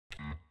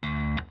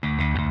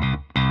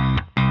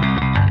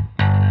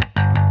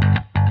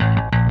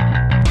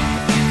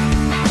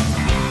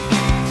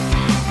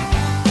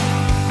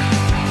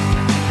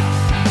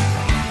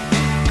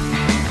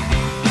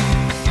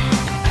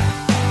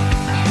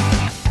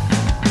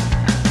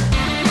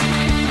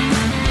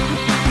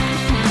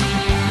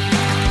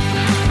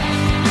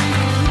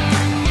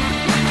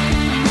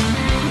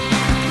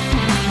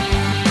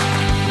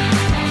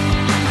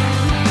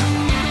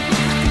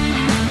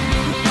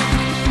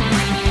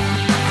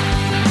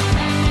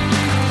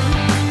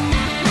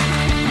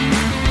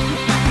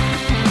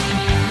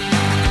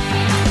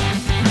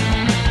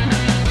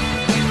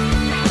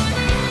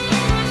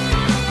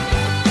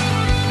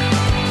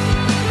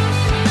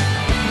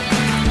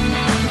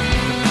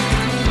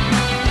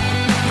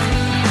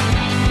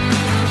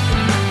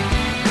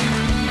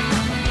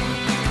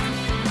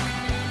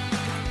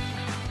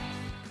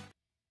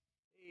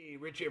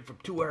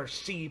from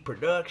 2RC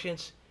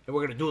Productions, and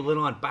we're going to do a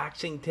little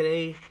unboxing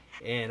today.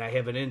 And I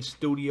have an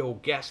in-studio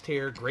guest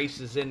here. Grace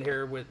is in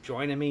here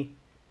joining me.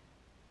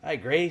 Hi,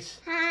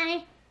 Grace. Hi.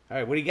 All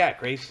right, what do you got,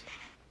 Grace?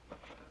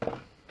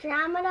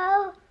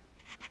 Dromida,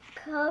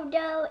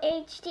 Kodo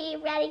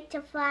HD, ready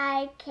to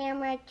fly,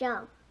 camera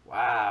jump.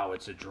 Wow,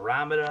 it's a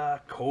Dromida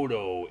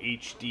Kodo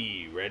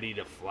HD, ready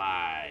to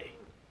fly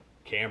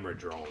camera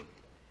drone.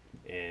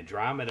 And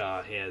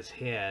Dromida has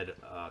had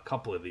a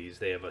couple of these.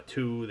 They have a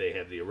 2, they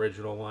have the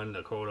original one,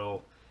 the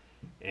Kodo.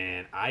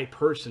 And I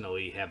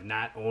personally have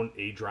not owned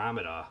a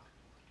Dromida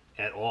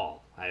at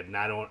all. I have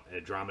not owned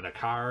a Dromida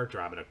car,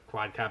 Dromida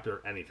quadcopter,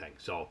 anything.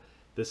 So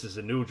this is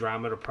a new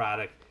Dromida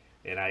product.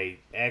 And I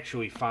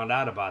actually found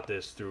out about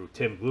this through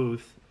Tim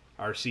Gluth.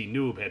 RC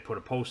Noob had put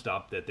a post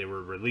up that they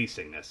were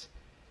releasing this.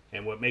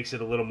 And what makes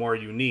it a little more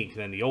unique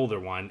than the older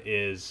one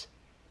is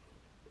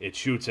it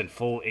shoots in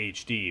full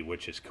HD,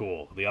 which is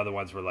cool. The other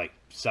ones were like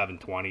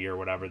 720 or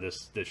whatever.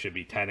 This should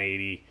be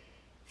 1080.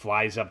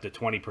 Flies up to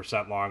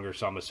 20% longer,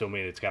 so I'm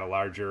assuming it's got a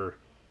larger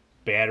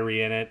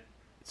battery in it.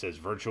 It says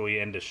virtually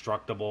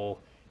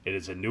indestructible. It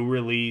is a new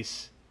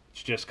release.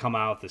 It's just come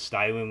out. The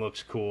styling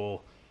looks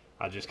cool.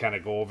 I'll just kind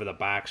of go over the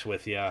box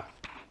with you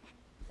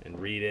and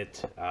read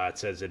it. It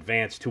says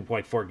advanced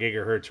 2.4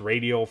 gigahertz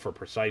radio for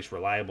precise,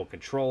 reliable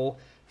control.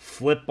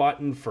 Flip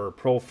button for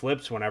pro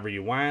flips whenever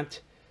you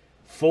want.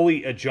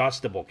 Fully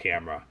adjustable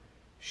camera.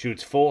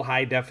 Shoots full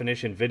high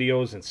definition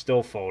videos and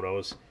still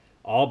photos.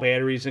 All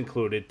batteries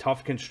included.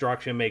 Tough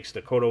construction makes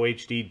the Kodo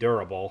HD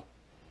durable.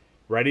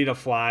 Ready to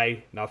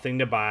fly. Nothing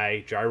to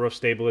buy. Gyro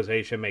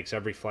stabilization makes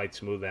every flight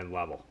smooth and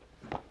level.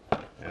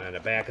 And on the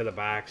back of the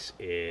box,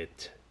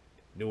 it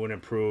new and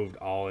improved,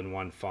 all in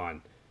one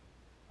fun.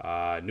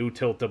 New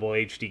tiltable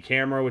HD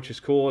camera, which is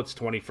cool. It's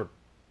 25%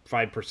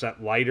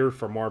 lighter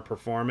for more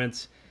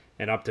performance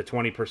and up to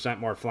 20%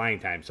 more flying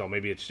time. So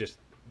maybe it's just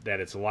that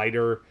it's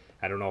lighter.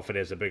 I don't know if it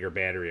has a bigger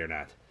battery or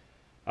not.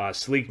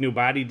 Sleek new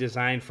body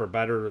design for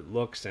better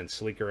looks and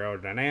sleeker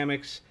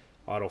aerodynamics.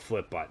 Auto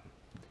flip button.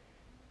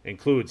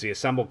 Includes the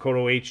assembled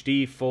Kodo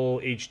HD, full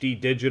HD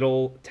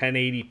digital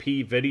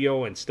 1080p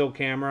video and still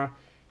camera,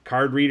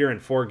 card reader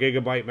and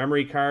 4GB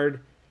memory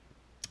card,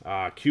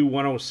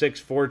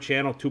 Q106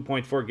 4-channel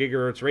 2.4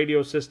 gigahertz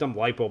radio system,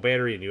 LiPo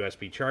battery and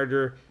USB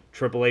charger,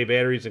 AAA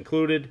batteries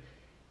included,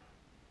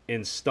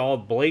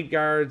 installed blade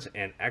guards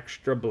and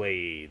extra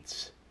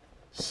blades.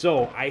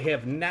 So I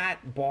have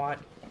not bought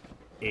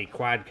a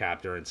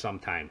quadcopter in some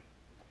time.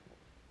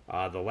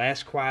 The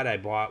last quad I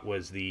bought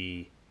was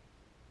the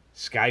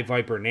Sky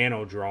Viper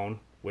Nano drone,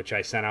 which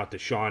I sent out to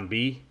Sean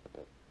B.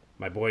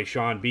 My boy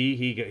Sean B.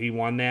 He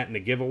won that in the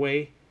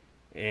giveaway.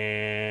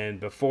 And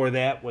before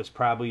that was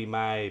probably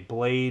my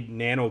Blade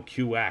Nano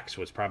QX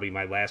was probably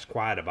my last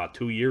quad about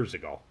 2 years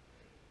ago.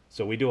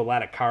 So we do a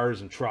lot of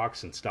cars and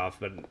trucks and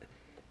stuff, and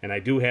I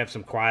do have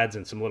some quads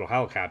and some little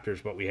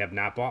helicopters, but we have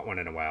not bought one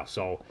in a while.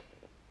 So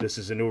this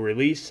is a new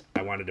release.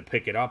 I wanted to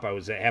pick it up. I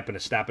happened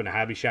to stop in a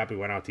hobby shop. We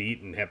went out to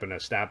eat and happened to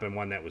stop in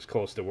one that was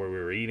close to where we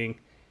were eating.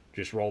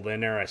 Just rolled in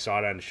there. I saw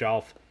it on the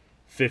shelf.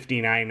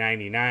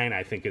 $59.99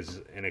 I think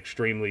is an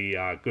extremely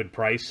good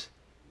price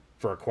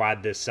for a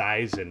quad this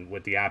size and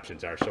what the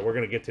options are. So we're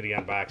going to get to the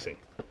unboxing.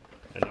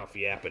 Enough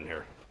yapping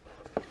here.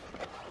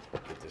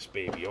 Get this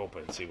baby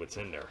open and see what's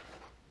in there.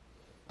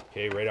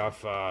 Okay, right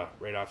off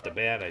the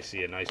bat, I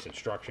see a nice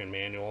instruction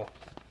manual.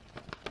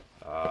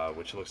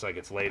 Which looks like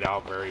it's laid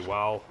out very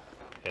well.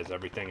 Has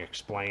everything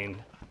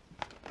explained.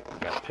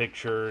 Got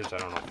pictures. I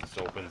don't know if this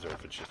opens or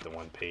if it's just the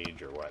one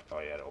page or what. Oh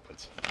yeah, it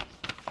opens.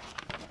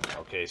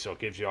 Okay, so it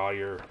gives you all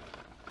your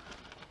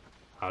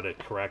how to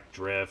correct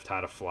drift,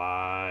 how to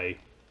fly,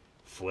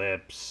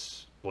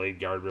 flips, blade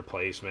guard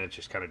replacement.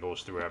 Just kind of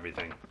goes through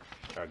everything.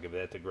 I'll give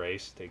that to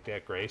Grace. Take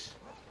that, Grace.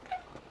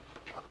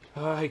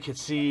 You can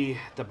see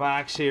the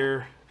box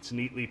here. It's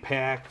neatly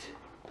packed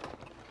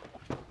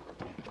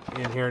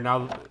in here.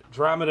 Now,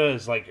 Dromida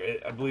is like,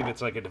 I believe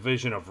it's like a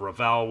division of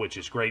Revell, which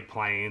is Great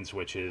Plains,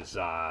 which is,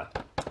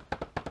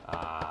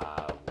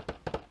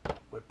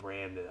 what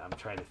brand? I'm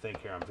trying to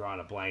think here. I'm drawing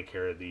a blank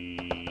here. The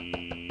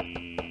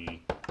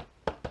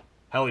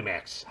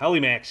Helimax.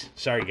 Helimax.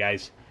 Sorry,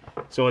 guys.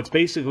 So it's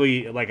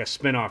basically like a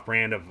spin-off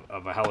brand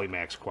of a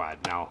Helimax quad.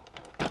 Now,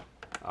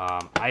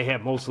 I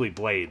have mostly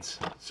blades.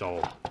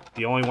 So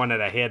the only one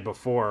that I had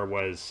before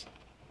was,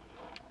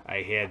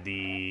 I had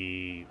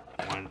the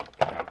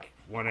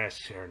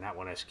 1S, or not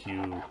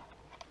 1SQ,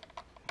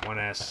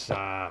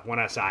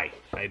 1SI.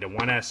 I had the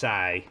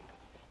 1SI,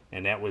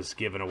 and that was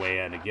given away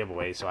at a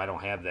giveaway, so I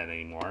don't have that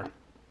anymore.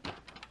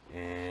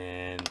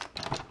 And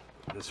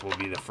this will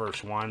be the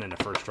first one and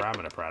the first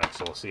Dromida product,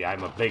 so we'll see.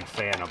 I'm a big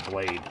fan of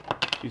Blade.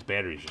 These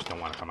batteries just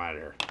don't want to come out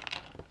of here.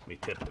 Let me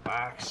tip the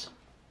box.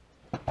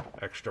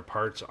 Extra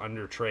parts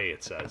under tray,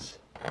 it says.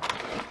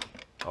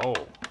 Oh,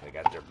 they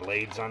got their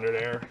blades under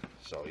there.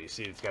 So you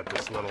see it's got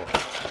this little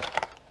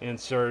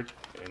insert,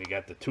 and you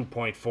got the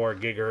 2.4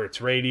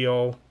 gigahertz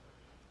radio.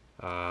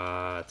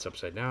 It's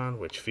upside down,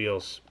 which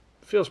feels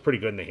pretty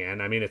good in the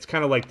hand. I mean, it's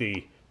kind of like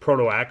the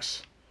Proto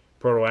X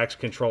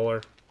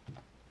controller.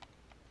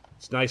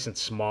 It's nice and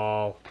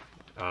small.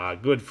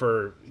 Good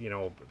for, you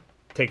know,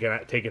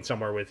 taking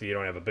somewhere with you. You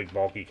don't have a big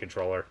bulky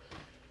controller.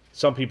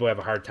 Some people have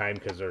a hard time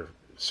because they're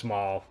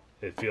small.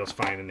 It feels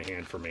fine in the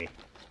hand for me.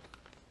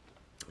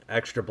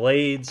 Extra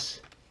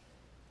blades.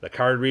 The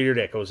card reader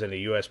that goes in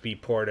the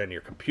USB port on your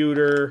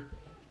computer.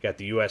 Got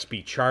the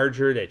USB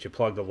charger that you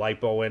plug the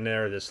LiPo in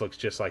there. This looks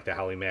just like the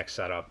Helimax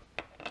setup.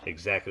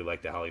 Exactly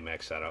like the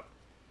Helimax setup.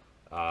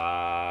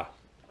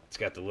 It's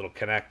got the little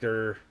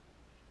connector.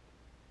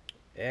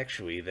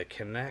 Actually, the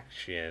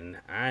connection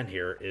on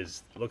here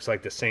looks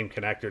like the same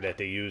connector that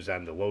they use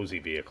on the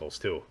Losi vehicles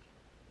too.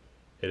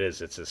 It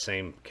is. It's the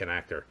same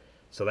connector.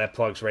 So that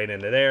plugs right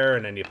into there,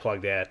 and then you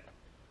plug that.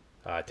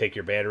 Take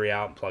your battery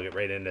out and plug it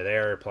right into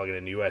there, plug it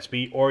in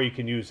USB, or you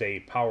can use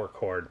a power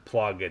cord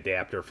plug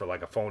adapter for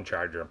like a phone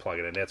charger and plug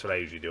it in. That's what I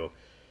usually do.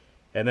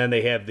 And then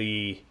they have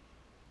the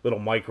little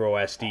micro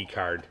SD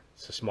card.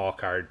 It's a small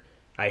card.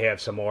 I have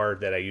some more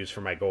that I use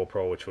for my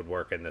GoPro, which would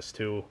work in this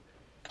too.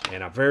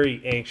 And I'm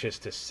very anxious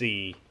to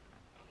see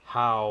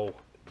how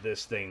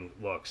this thing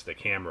looks, the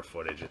camera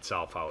footage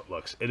itself, how it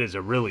looks. It is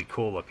a really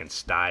cool looking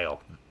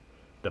style.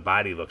 The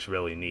body looks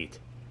really neat.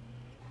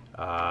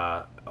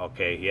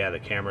 Okay, yeah, the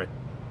camera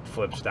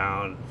flips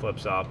down,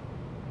 flips up.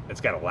 It's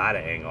got a lot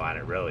of angle on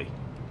it, really.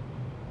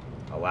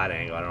 A lot of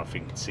angle. I don't know if you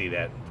can see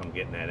that if I'm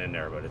getting that in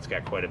there, but it's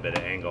got quite a bit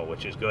of angle,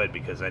 which is good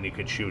because then you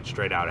can shoot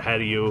straight out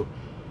ahead of you,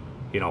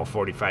 you know,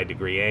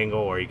 45-degree angle,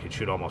 or you can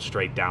shoot almost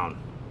straight down.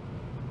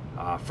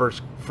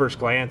 First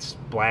glance,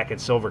 black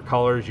and silver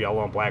colors,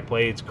 yellow and black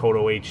blades,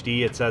 Kodo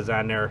HD it says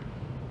on there.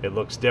 It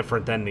looks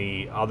different than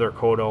the other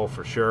Kodo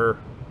for sure.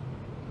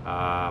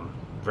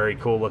 Very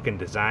cool looking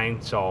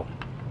design. So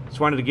just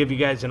wanted to give you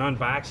guys an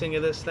unboxing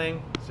of this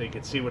thing so you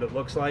can see what it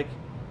looks like.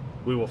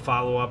 We will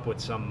follow up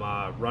with some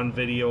run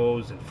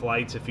videos and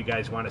flights if you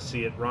guys want to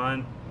see it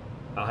run.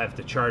 I'll have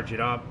to charge it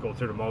up, go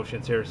through the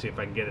motions here, see if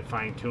I can get it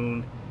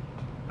fine-tuned.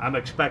 I'm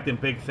expecting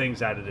big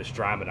things out of this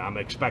Dromida. I'm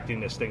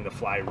expecting this thing to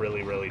fly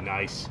really, really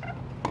nice.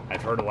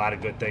 I've heard a lot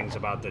of good things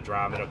about the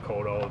Dromida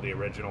Kodo, the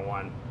original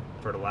one.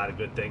 I've heard a lot of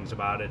good things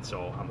about it,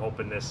 so I'm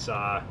hoping this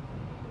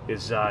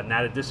is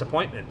not a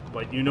disappointment.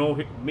 But you know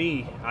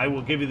me, I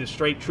will give you the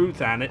straight truth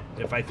on it.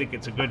 If I think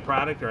it's a good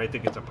product or I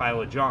think it's a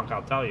pile of junk,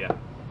 I'll tell you.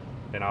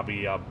 And I'll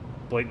be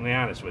blatantly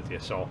honest with you.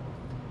 So, all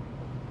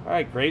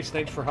right, Grace,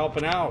 thanks for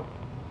helping out.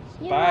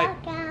 You're Bye.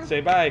 welcome.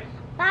 Say bye.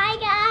 Bye,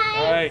 guys.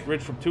 All right,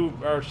 Rich from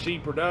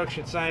 2RC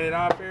Production signing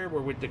off here.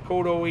 We're with the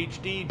Kodo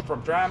HD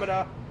from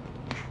Dromida.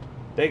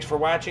 Thanks for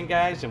watching,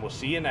 guys, and we'll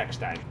see you next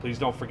time. Please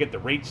don't forget to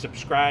rate,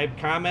 subscribe,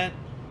 comment.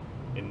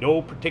 In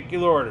no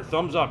particular order.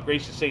 Thumbs up.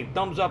 Grace is saying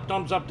thumbs up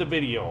the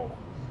video.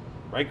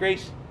 Right,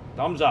 Grace?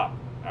 Thumbs up.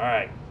 All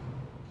right.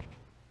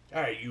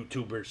 All right,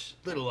 YouTubers.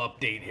 Little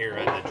update here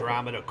on the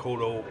Dromida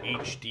Kodo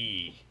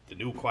HD. The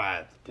new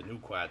quad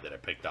that I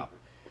picked up.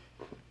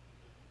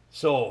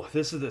 So,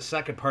 this is the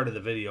second part of the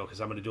video because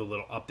I'm going to do a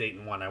little update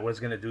in one. I was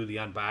going to do the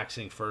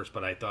unboxing first,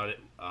 but I thought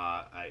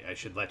I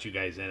should let you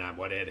guys in on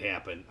what had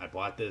happened. I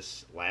bought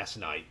this last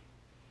night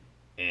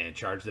and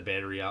charged the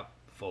battery up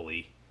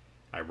fully.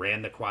 I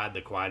ran the quad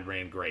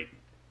ran great,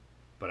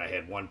 but I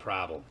had one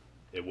problem.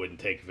 It wouldn't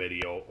take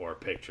video or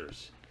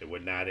pictures. It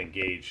would not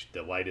engage.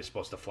 The light is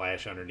supposed to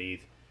flash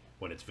underneath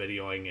when it's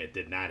videoing. It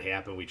did not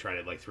happen. We tried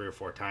it like 3 or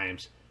 4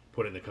 times,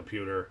 put it in the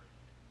computer,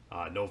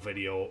 no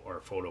video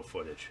or photo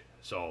footage.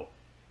 So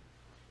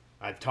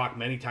I've talked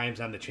many times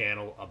on the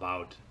channel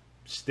about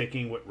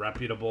sticking with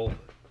reputable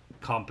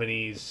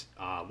companies,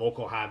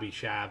 local hobby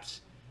shops,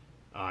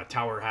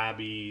 Tower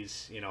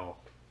Hobbies, you know,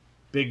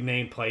 big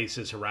name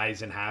places,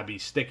 Horizon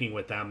Hobbies, sticking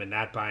with them and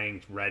not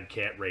buying Red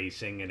Cat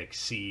Racing and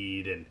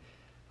Exceed and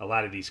a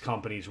lot of these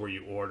companies where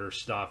you order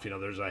stuff. You know,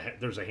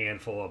 there's a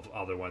handful of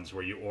other ones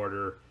where you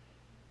order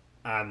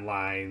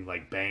online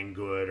like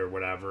Banggood or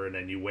whatever, and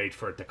then you wait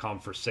for it to come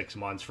for 6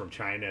 months from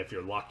China. If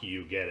you're lucky,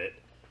 you get it.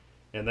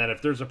 And then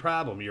if there's a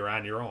problem, you're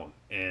on your own.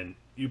 And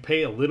you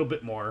pay a little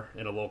bit more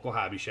in a local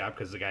hobby shop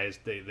because the guys,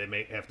 they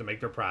have to make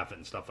their profit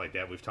and stuff like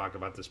that. We've talked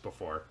about this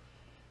before.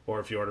 Or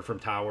if you order from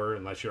Tower,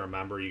 unless you're a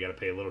member, you got to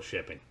pay a little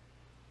shipping.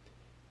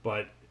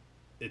 But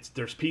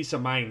there's peace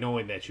of mind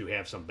knowing that you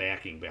have some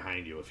backing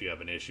behind you if you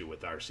have an issue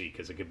with RC,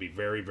 because it can be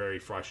very, very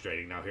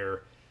frustrating. Now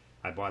here,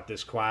 I bought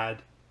this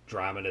quad.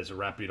 Dromida is a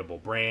reputable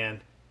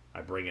brand.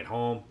 I bring it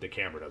home. The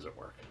camera doesn't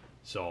work.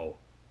 So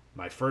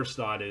my first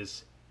thought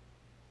is,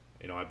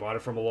 you know, I bought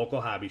it from a local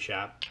hobby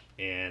shop,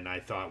 and I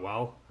thought,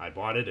 well, I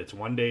bought it. It's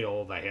 1 day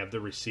old. I have the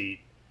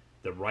receipt.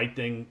 The right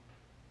thing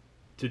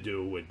to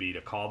do would be to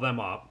call them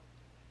up,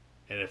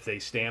 and if they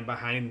stand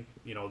behind,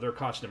 you know, their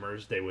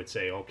customers, they would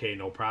say, okay,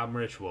 no problem,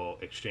 Rich, we'll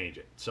exchange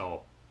it.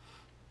 So,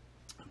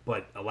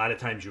 but a lot of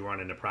times you run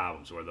into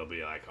problems where they'll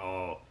be like,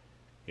 oh,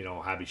 you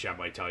know, hobby shop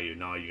might tell you,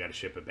 no, you got to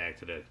ship it back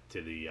to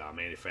the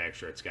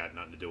manufacturer. It's got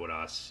nothing to do with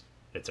us.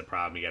 It's a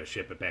problem. You got to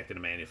ship it back to the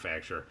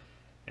manufacturer.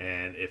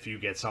 And if you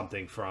get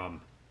something from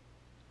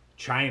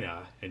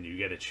China and you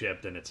get it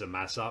shipped and it's a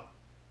mess up,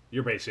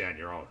 you're basically on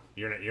your own.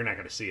 You're not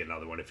going to see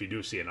another one. If you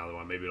do see another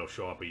one, maybe it'll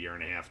show up 1.5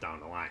 years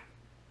down the line.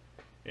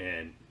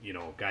 And, you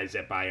know, guys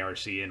that buy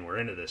RC and we're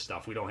into this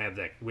stuff, we don't have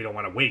that. We don't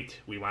want to wait.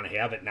 We want to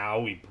have it now.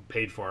 We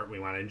paid for it. We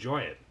want to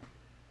enjoy it.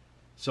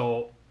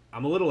 So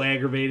I'm a little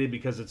aggravated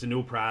because it's a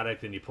new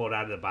product and you pull it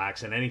out of the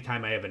box. And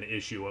anytime I have an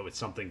issue with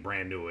something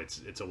brand new,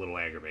 it's a little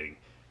aggravating.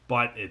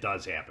 But it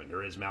does happen.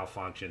 There is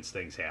malfunctions.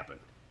 Things happen.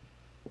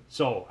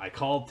 So I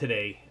called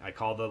today. I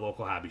called the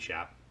local hobby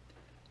shop.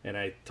 And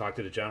I talked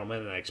to the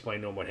gentleman and I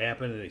explained to him what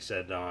happened. And he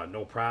said,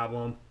 no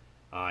problem.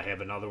 I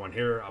have another one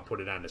here. I'll put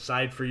it on the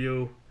side for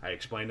you. I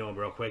explained to him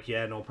real quick.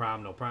 Yeah, no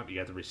problem, no problem. You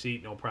got the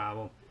receipt, no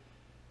problem.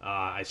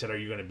 I said, are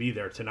you going to be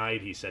there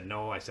tonight? He said,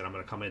 no. I said, I'm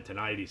going to come in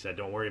tonight. He said,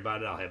 don't worry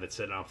about it. I'll have it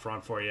sitting out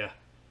front for you.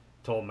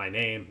 Told him my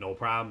name, no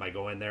problem. I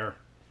go in there,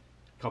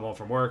 come home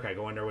from work. I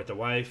go in there with the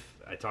wife.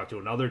 I talked to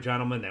another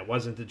gentleman that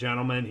wasn't the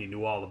gentleman. He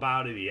knew all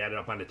about it. He had it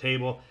up on the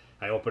table.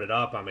 I open it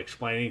up. I'm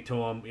explaining to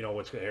him, you know,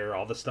 what's here.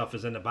 All the stuff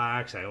is in the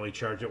box. I only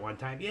charge it one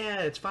time.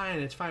 Yeah, it's fine.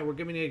 It's fine. We're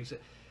giving you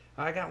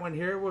I got one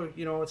here where,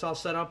 you know, it's all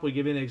set up. We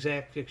give you an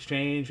exact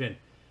exchange. And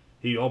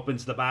he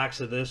opens the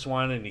box of this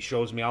one and he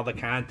shows me all the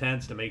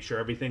contents to make sure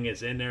everything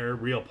is in there.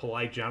 Real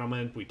polite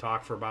gentleman. We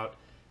talked for about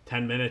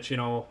 10 minutes, you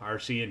know,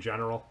 RC in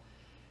general.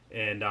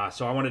 And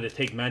so I wanted to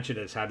take mention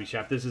of this hobby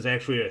shop. This is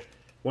actually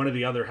one of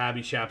the other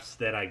hobby shops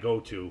that I go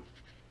to.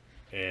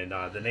 And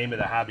the name of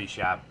the hobby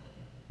shop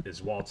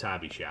is Walts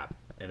Hobby Shop.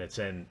 And it's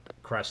in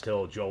Crest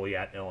Hill,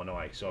 Joliet,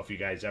 Illinois. So if you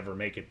guys ever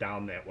make it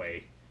down that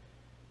way,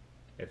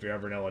 if you're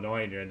ever in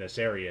Illinois and you're in this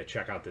area,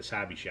 check out this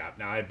hobby shop.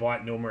 Now, I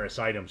bought numerous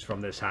items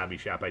from this hobby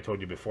shop. I told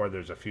you before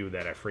there's a few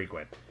that I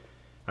frequent.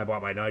 I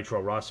bought my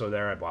Nitro Russo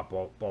there. I bought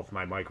both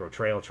my Micro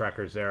Trail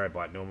Trekkers there. I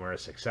bought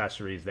numerous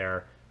accessories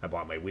there. I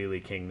bought my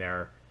Wheelie King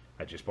there.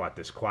 I just bought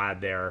this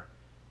quad there.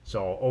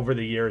 So over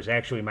the years,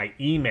 actually, my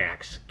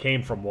Emax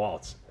came from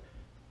Walts.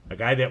 A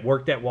guy that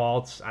worked at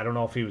Walts. I don't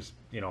know if he was,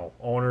 you know,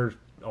 owner's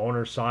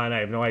son. I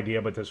have no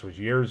idea, but this was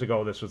years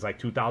ago. This was like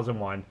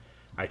 2001.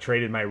 I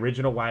traded my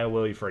original Wild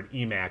Willie for an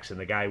Emax, and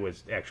the guy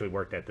was actually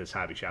worked at this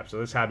hobby shop. So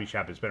this hobby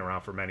shop has been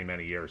around for many,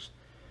 many years.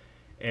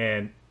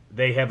 And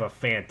they have a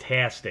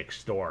fantastic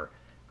store.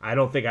 I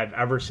don't think I've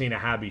ever seen a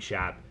hobby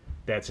shop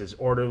that's as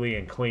orderly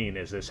and clean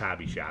as this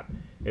hobby shop.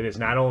 It is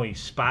not only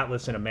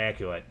spotless and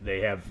immaculate,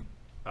 they have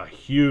a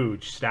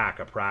huge stock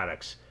of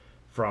products,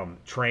 from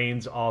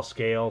trains, all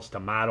scales, to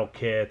model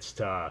kits,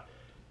 to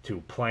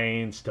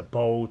planes, to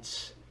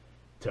boats,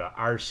 to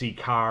RC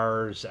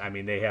cars. I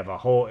mean, they have a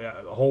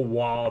whole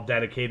wall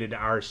dedicated to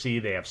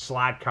RC. They have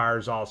slot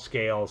cars, all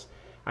scales.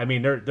 I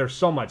mean, there's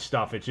so much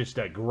stuff. It's just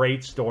a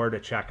great store to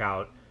check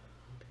out.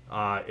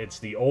 It's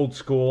the old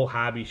school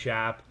hobby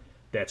shop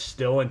that's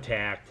still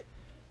intact.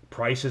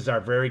 Prices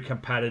are very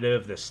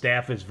competitive. The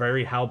staff is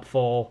very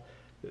helpful.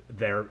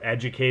 They're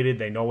educated.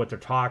 They know what they're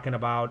talking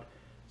about.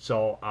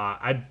 So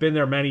I've been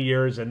there many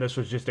years, and this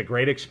was just a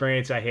great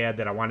experience I had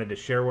that I wanted to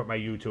share with my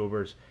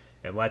YouTubers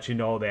and let you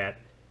know that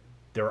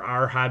there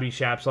are hobby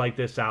shops like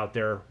this out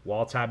there.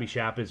 Walt's Hobby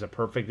Shop is a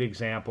perfect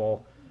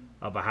example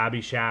of a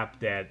hobby shop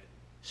that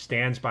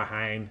stands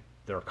behind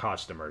their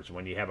customers.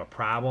 When you have a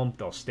problem,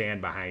 they'll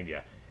stand behind you.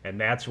 And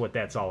that's what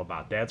that's all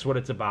about. That's what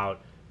it's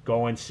about.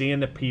 Going, seeing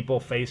the people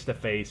face to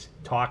face,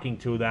 talking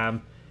to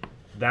them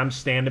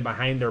standing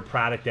behind their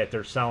product that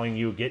they're selling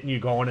you, getting you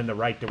going in the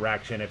right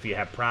direction. If you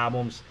have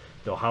problems,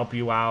 they'll help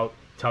you out,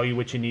 tell you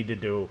what you need to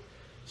do.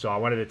 So I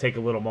wanted to take a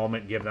little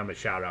moment and give them a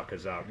shout out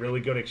because really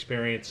good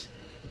experience.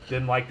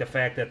 Didn't like the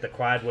fact that the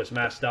quad was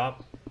messed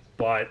up,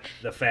 but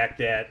the fact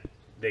that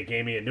they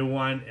gave me a new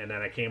one, and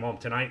then I came home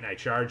tonight and I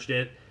charged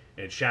it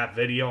and shot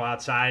video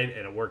outside,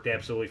 and it worked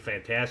absolutely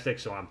fantastic.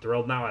 So I'm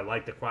thrilled now. I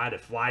like the quad.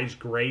 It flies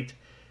great.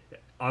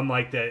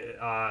 Unlike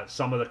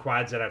some of the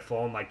quads that I've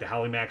flown, like the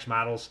Helimax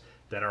models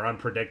that are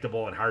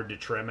unpredictable and hard to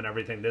trim and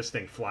everything, this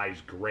thing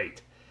flies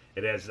great.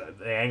 It has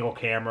the angle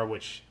camera,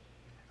 which,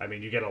 I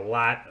mean, you get a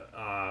lot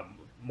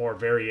more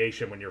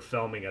variation when you're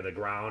filming of the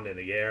ground and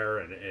the air,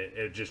 and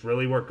it just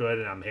really worked good,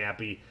 and I'm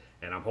happy,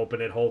 and I'm hoping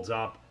it holds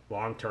up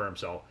long term.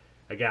 So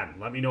again,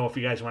 let me know if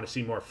you guys want to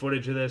see more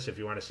footage of this, if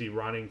you want to see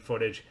running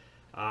footage.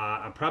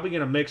 I'm probably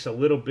going to mix a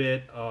little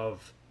bit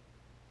of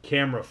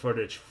camera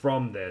footage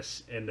from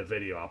this in the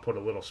video. I'll put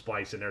a little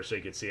splice in there so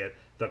you can see it.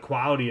 The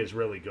quality is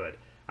really good.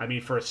 I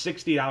mean, for a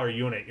 $60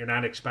 unit, you're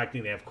not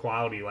expecting to have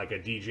quality like a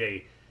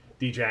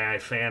DJI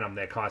Phantom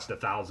that cost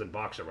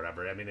 $1,000 or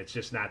whatever. I mean, it's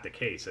just not the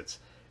case. It's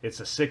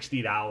a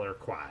 $60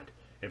 quad,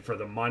 and for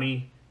the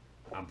money,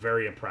 I'm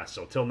very impressed.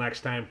 So till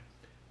next time,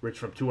 Rich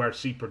from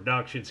 2RC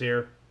Productions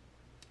here.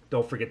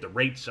 Don't forget to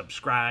rate,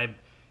 subscribe,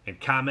 and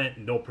comment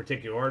in no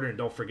particular order. And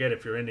don't forget,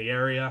 if you're in the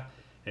area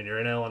and you're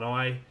in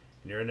Illinois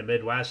and you're in the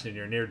Midwest and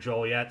you're near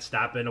Joliet,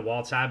 stop into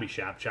Walt's Hobby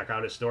Shop. Check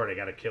out his store. They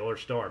got a killer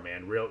store,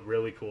 man.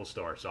 Really cool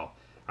store. So,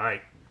 all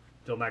right,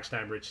 till next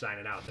time, Rich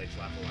signing out. Thanks a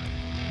lot for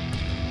watching.